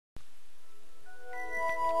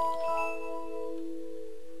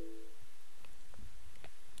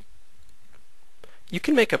You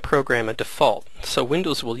can make a program a default, so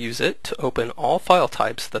Windows will use it to open all file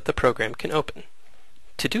types that the program can open.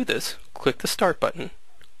 To do this, click the Start button,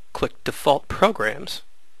 click Default Programs,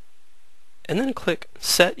 and then click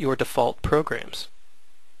Set Your Default Programs.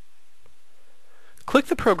 Click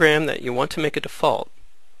the program that you want to make a default,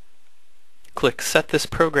 click Set this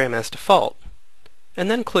program as default, and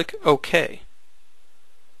then click OK.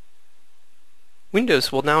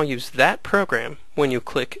 Windows will now use that program when you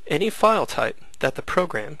click any file type that the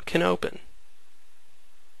program can open.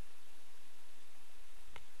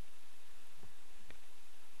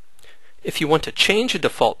 If you want to change a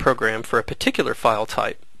default program for a particular file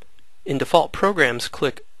type, in Default Programs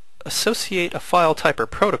click Associate a File Type or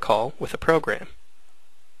Protocol with a program.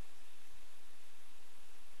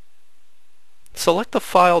 Select the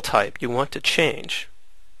file type you want to change.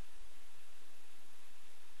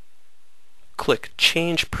 Click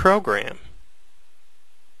Change Program,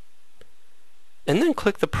 and then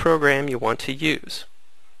click the program you want to use.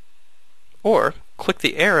 Or click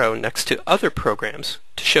the arrow next to Other Programs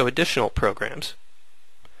to show additional programs.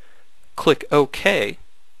 Click OK,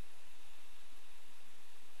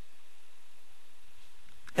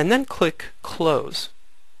 and then click Close.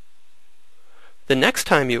 The next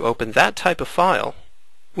time you open that type of file,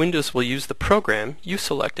 Windows will use the program you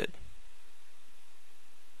selected.